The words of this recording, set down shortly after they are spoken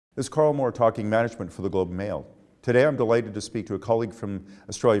This is Karl Moore talking management for the Globe and Mail. Today I'm delighted to speak to a colleague from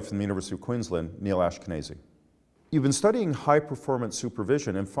Australia from the University of Queensland, Neal Ashkanasy. You've been studying high-performance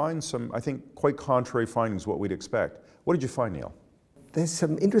supervision and find some, I think, quite contrary findings to what we'd expect. What did you find, Neal? There's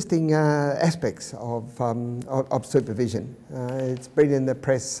some interesting aspects of supervision. It's been in the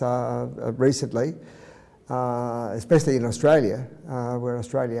press recently, especially in Australia, where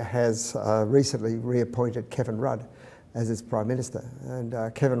Australia has recently reappointed Kevin Rudd as its Prime Minister.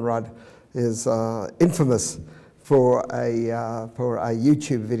 And Kevin Rudd is infamous for a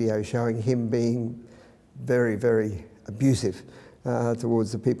YouTube video showing him being very, very abusive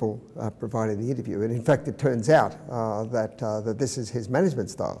towards the people providing the interview. And in fact, it turns out that this is his management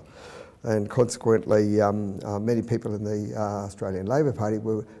style. And consequently, many people in the Australian Labor Party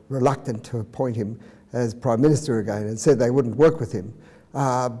were reluctant to appoint him as Prime Minister again and said they wouldn't work with him.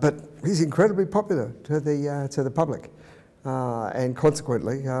 But he's incredibly popular to the public. And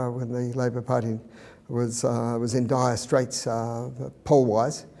consequently, when the Labor Party was in dire straits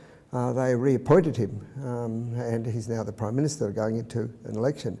poll-wise, they reappointed him, and he's now the Prime Minister going into an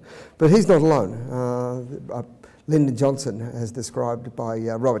election. But he's not alone. Lyndon Johnson, as described by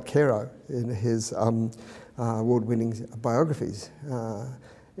Robert Caro in his award-winning biographies,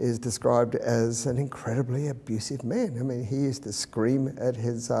 is described as an incredibly abusive man. I mean, he used to scream at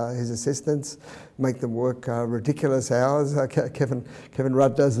his assistants, make them work ridiculous hours. Kevin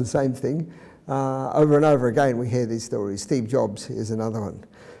Rudd does the same thing. Over and over again we hear these stories. Steve Jobs is another one.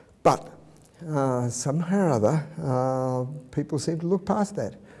 But somehow or other, people seem to look past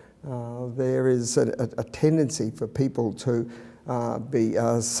that. There is a tendency for people to be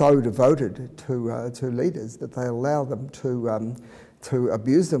so devoted to leaders that they allow them to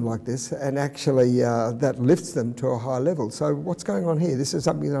abuse them like this, and actually that lifts them to a high level. So what's going on here? This is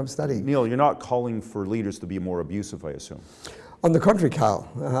something that I'm studying. Neal, you're not calling for leaders to be more abusive, I assume? On the contrary, Karl.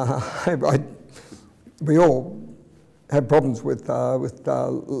 We all have problems with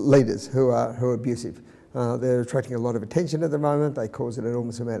leaders who are abusive. They're attracting a lot of attention at the moment. They cause an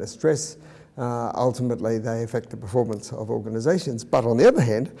enormous amount of stress. Ultimately, they affect the performance of organisations. But on the other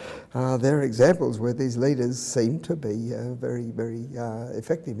hand, there are examples where these leaders seem to be very, very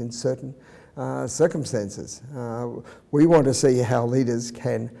effective in certain circumstances. We want to see how leaders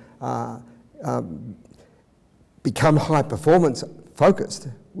can become high performance focused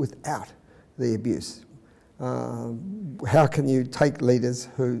without the abuse. How can you take leaders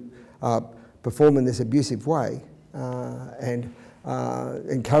who perform in this abusive way and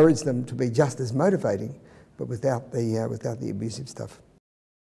encourage them to be just as motivating, but without the abusive stuff?